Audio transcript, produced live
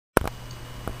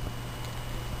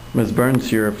Ms.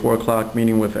 Burns, your 4 o'clock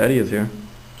meeting with Eddie is here.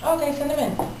 Okay, send him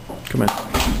in. Come in.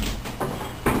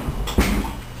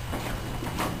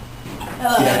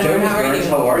 Hello, Edward. How are you?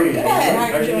 How are you? Good. How are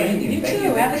you Pleasure meeting doing? you. You Thank too.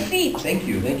 you. Have a seat. Thank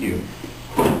you. Thank you.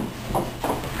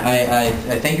 I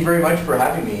thank you very much for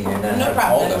having me and No problem,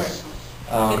 called Edward. us.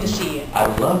 Good to see you. I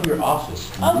love your office.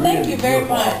 Oh, thank Really you very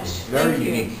beautiful much. office. Very Thank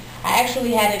you. unique. I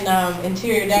actually had an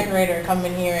interior decorator come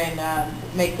in here and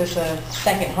make this a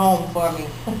second home for me.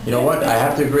 You know what? I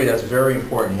have to agree. That's very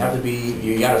important. You have to be.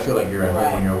 You got to feel like you're at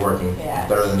home when you're working. Yes.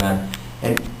 Better than that.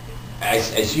 And I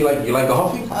see you like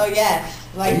golfing. Oh yes,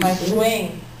 like my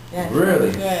swing. Yes,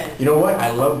 Really? good. You know what?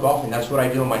 I love golfing. That's what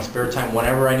I do in my spare time.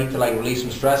 Whenever I need to like release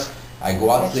some stress, I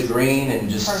go out to the green and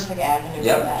just. Perfect avenue for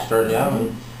Yep. that. Start. Yeah.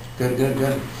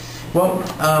 Good. Well,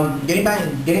 getting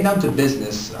down to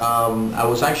business,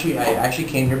 I actually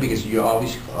came here because you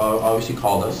obviously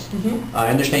called us. Mm-hmm. I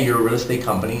understand you're a real estate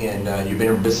company and you've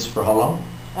been in business for how long?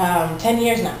 10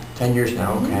 years now. 10 years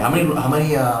now. Okay. Mm-hmm. How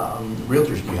many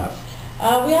realtors do you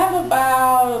have? We have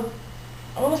about,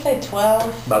 I want to say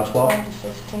 12. About 12? 12 to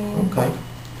 15. Okay.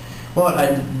 Well,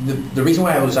 the reason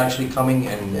why I was actually coming,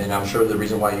 and I'm sure the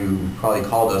reason why you probably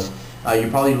called us, you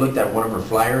probably looked at one of our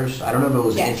flyers. I don't know if it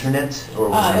was Yes. internet or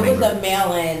was it it was a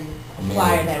mail-in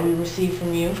flyer that we received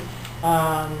from you.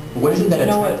 What is it that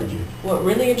attracted what, you? What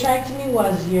really attracted me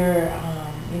was your,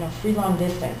 free long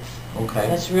distance. Okay.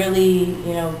 That's really,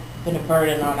 been a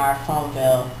burden on our phone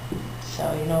bill.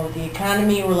 So, with the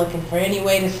economy, we're looking for any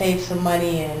way to save some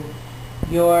money, and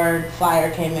your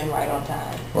flyer came in right on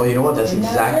time. Well, you know what? And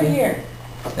now we're here.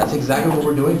 That's exactly what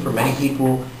we're doing for many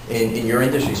people in your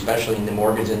industry, especially in the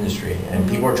mortgage industry. And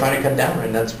people are trying to cut down,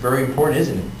 and that's very important,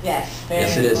 isn't it? Yes, very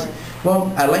Yes, it is. important.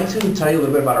 Well, I'd like to tell you a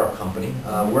little bit about our company.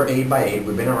 We're 8x8.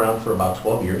 We've been around for about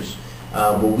 12 years.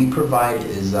 What we provide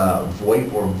is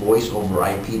VoIP or voice over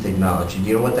IP technology. Do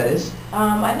you know what that is?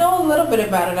 I know a little bit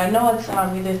about it. I know it's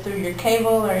either through your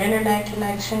cable or internet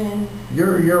connection. And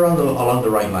You're along the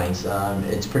right lines.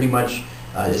 It's pretty much,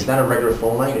 it's not a regular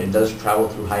phone line. It does travel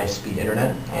through high-speed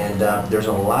internet, and there's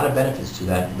a lot of benefits to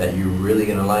that you're really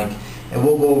going to like. And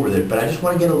we'll go over it. But I just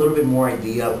want to get a little bit more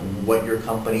idea of what your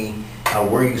company,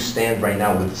 where you stand right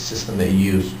now with the system that you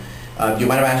use. Do you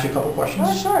mind if I ask you a couple questions?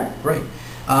 Oh, sure. Great.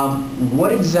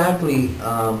 What exactly,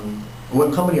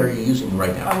 what company are you using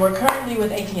right now? We're currently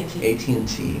with AT&T.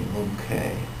 AT&T,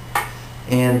 okay.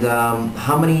 And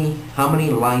how many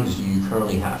lines do you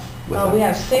currently have with them? We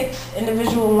have 6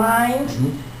 individual lines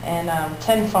Mm-hmm. and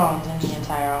 10 phones in the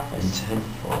entire office. And 10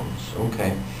 phones,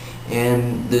 okay.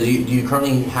 And do you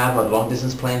currently have a long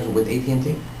distance plans with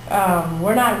AT&T?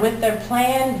 We're not with their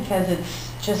plan because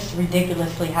it's just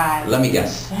ridiculously high. Let me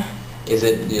guess. Is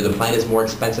it the plan is more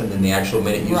expensive than the actual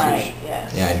minute usage? Right,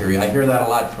 yes. Yeah, I hear you. I hear that a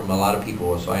lot from a lot of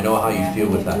people, so I know how you feel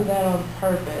with They that. do that on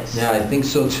purpose. Yeah, I think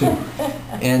so too.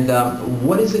 And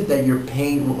what is it that you're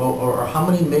paying, or how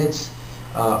many minutes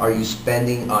are you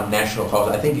spending on national calls?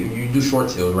 I think you do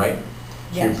short sales, right?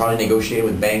 So Yes. you're probably negotiating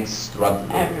with banks throughout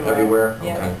everywhere?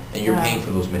 Yep. Okay. And you're paying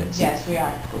for those minutes? Yes, we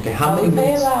are. Okay, how many we pay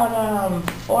minutes? about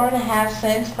 4.5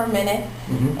 cents per minute,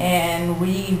 Mhm. and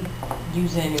we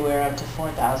use anywhere up to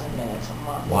 4,000 minutes a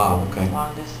month. Wow, okay.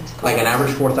 Long distance calls. Like an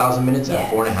average 4,000 minutes at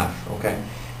Yes. 4.5, okay.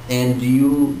 And do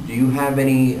you have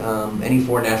any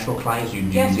foreign national clients? Do you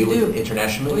Yes, deal we with do.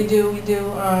 internationally? We do.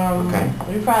 Okay.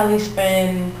 We probably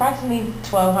spend approximately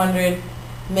 1,200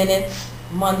 minutes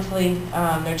monthly.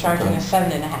 They're charging Okay. us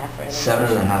 7.5 for it.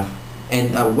 7.5.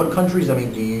 And what countries, do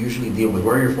you usually deal with?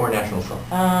 Where are your foreign nationals from?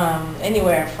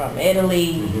 Anywhere from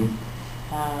Italy, Mhm.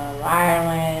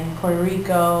 Ireland, Puerto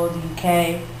Rico, the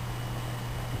UK.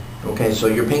 Okay, so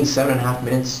you're paying 7.5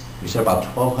 minutes. You said about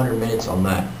 1,200 minutes on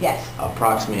that, Yes.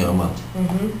 approximately a month.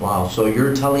 Mm-hmm. Wow, so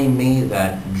you're telling me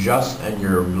that just on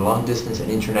your long distance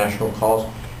and international calls,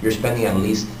 you're spending at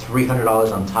least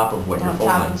 $300 on top of what your On phone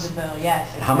top lines? of the bill, yes.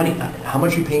 How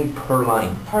much are you paying per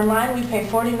line? Per line, we pay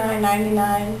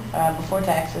 $49.99 before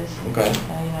taxes. Okay.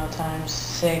 Times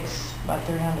 6, about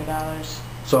 $300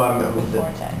 So I'm before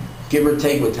tax. give or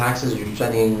take with taxes, you're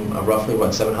spending roughly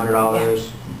what, $700?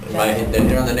 Am I hitting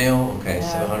it on the nail? Okay,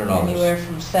 $700. Anywhere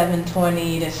from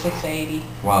 $720 to $680.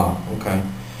 Wow, okay.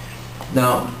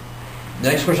 Now, the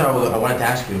next question I wanted to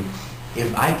ask you,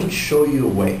 if I could show you a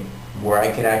way where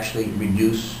I could actually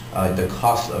reduce the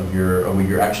cost of what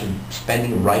you're actually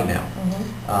spending right now,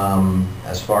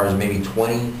 as far as maybe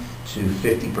 20 to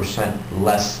 50%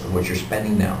 less of what you're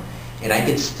spending now, and I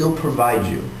could still provide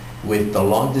you with the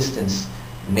long distance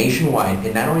nationwide,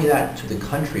 and not only that, to the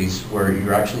countries where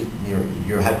you're actually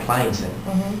you have clients in.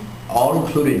 all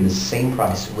included in the same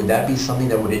price. Would that be something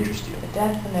that would interest you?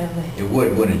 Definitely. It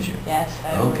would, wouldn't you? Yes,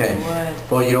 I Okay.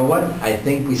 would. Well, you know what? I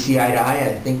think we see eye to eye.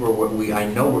 I think I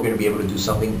know we're going to be able to do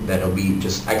something that'll be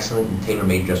just excellent and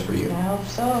tailor-made just for you. I hope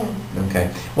so.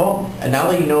 Okay. Well, and now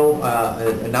that you know,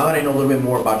 now that I know a little bit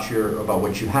more about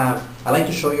what you have, I like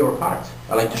to show you our product.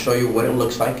 I like to show you what it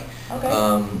looks like. Okay.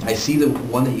 I see the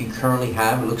one that you currently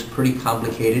have. It looks pretty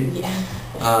complicated. Yeah.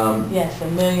 Yes,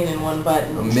 1,000,001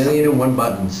 buttons. 1,000,001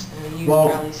 buttons. And we use Well,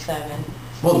 probably 7.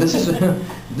 Well, this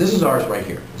is ours right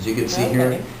here. As you can see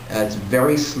here, it's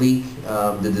very sleek.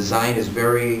 The design is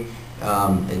very,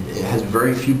 it has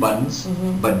very few buttons,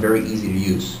 but very easy to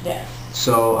use. Yes.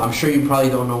 So I'm sure you probably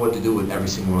don't know what to do with every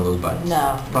single one of those buttons.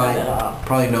 No, probably, not at all.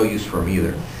 Probably no use for them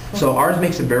either. So ours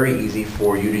makes it very easy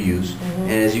for you to use,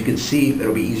 and as you can see,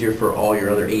 it'll be easier for all your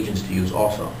other agents to use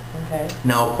also. Okay.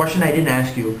 Now, a question I didn't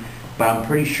ask you, but I'm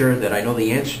pretty sure that I know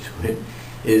the answer to it,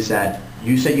 is that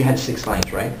you said you had 6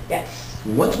 lines, right? Yes.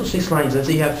 Once those 6 lines, let's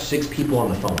say you have 6 people on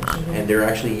the phone, and they're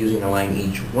actually using a line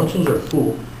each. Once those are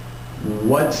full,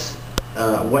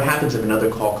 what happens if another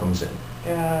call comes in?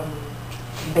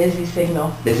 Busy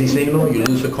signal. Busy signal, you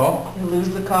lose the call? You lose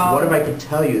the call. What if I could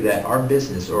tell you that our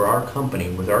business or our company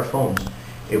with our phones,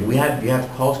 if you have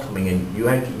calls coming in,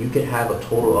 you could have a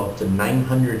total of up to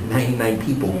 999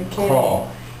 people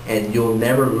call, and you'll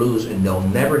never lose, and they'll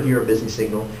never hear a busy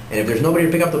signal. And if there's nobody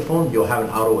to pick up the phone, you'll have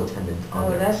an auto attendant on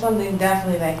there. That's something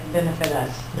definitely that can benefit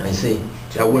us. I see.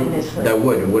 That would,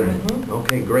 wouldn't it?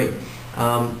 Okay, great.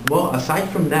 Well, aside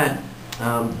from that,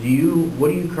 what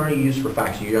do you currently use for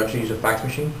fax? Do you actually use a fax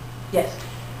machine? Yes.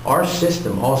 Our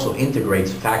system also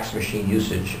integrates fax machine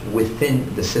usage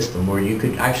within the system, where you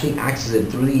could actually access it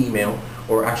through the email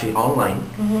or actually online,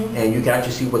 and you can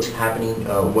actually see what's happening,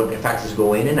 what faxes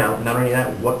go in and out. Not only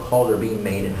that, what calls are being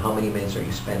made and how many minutes are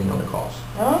you spending on the calls.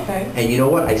 Okay. And you know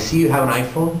what? I see you have an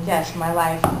iPhone. Yes, my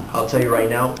life. I'll tell you right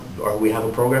now, we have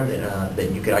a program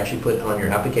that you could actually put on your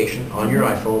application on your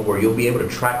iPhone, where you'll be able to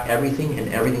track everything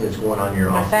that's going on in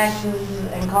your office. My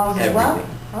faxes and calls as well?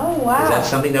 Everything. Oh, wow. Is that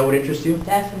something that would interest you?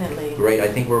 Definitely. Great. I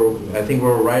think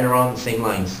we're right around the same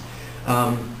lines.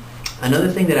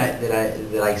 Another thing that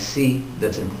I see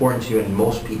that's important to you and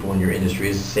most people in your industry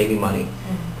is saving money.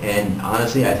 And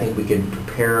honestly, I think I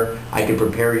could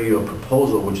prepare you a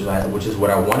proposal, which is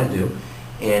what I want to do,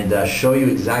 and show you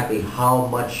exactly how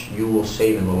much you will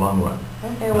save in the long run.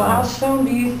 Okay. Well, how soon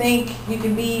do you think you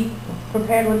could be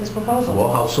prepared with this proposal?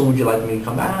 Well, how soon would you like me to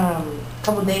come back? A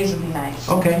couple days would be nice.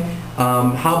 Okay.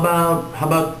 How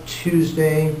about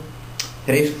Tuesday?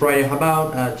 Today's Friday. How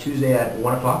about Tuesday at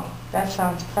 1 o'clock? That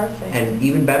sounds perfect. And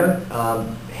even better,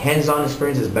 hands-on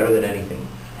experience is better than anything.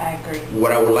 I agree.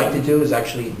 What I would like to do is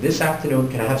actually, this afternoon,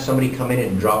 can I have somebody come in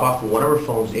and drop off one of our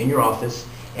phones in your office,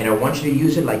 and I want you to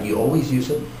use it like you always use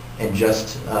it, and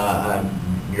just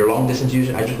your long-distance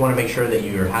user. I just want to make sure that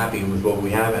you're happy with what we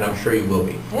have, and I'm sure you will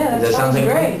be. Yeah, that sounds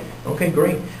great. Okay,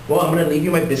 great. Well, I'm going to leave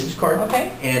you my business card.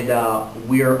 Okay. And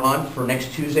we are on for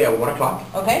next Tuesday at 1 o'clock.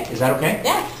 Okay. Is that okay?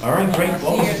 Yeah. All right, great.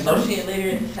 I'll see your associate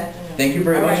later this afternoon. Thank you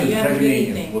very much. It was a pleasure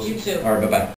meeting you. You too. All right, bye-bye.